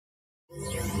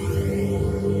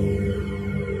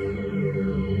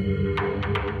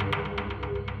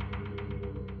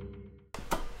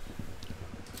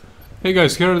Hey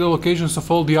guys, here are the locations of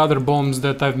all the other bombs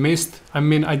that I've missed. I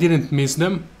mean, I didn't miss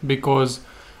them because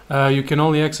you can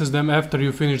only access them after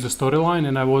you finish the storyline,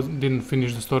 and I didn't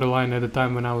finish the storyline at the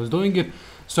time when I was doing it.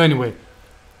 So anyway,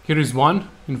 here is one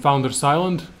in Founders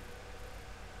Island.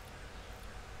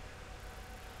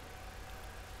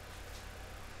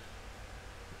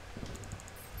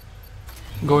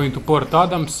 Going to Port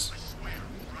Adams,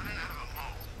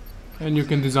 and you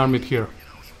can disarm it here.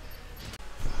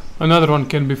 Another one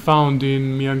can be found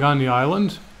in Miyagani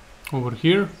Island, over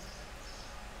here.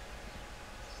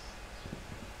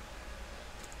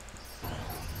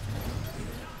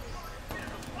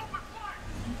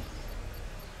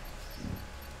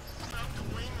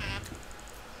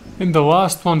 And the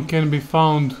last one can be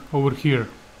found over here,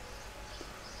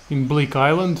 in Bleak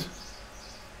Island.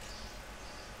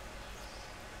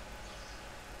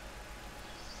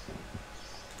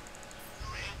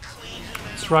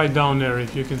 It's right down there,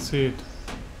 if you can see it.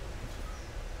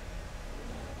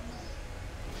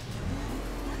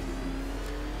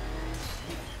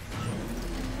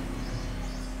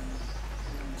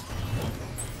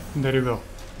 There you go.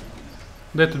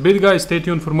 That's it, guys. Stay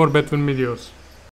tuned for more Batman videos.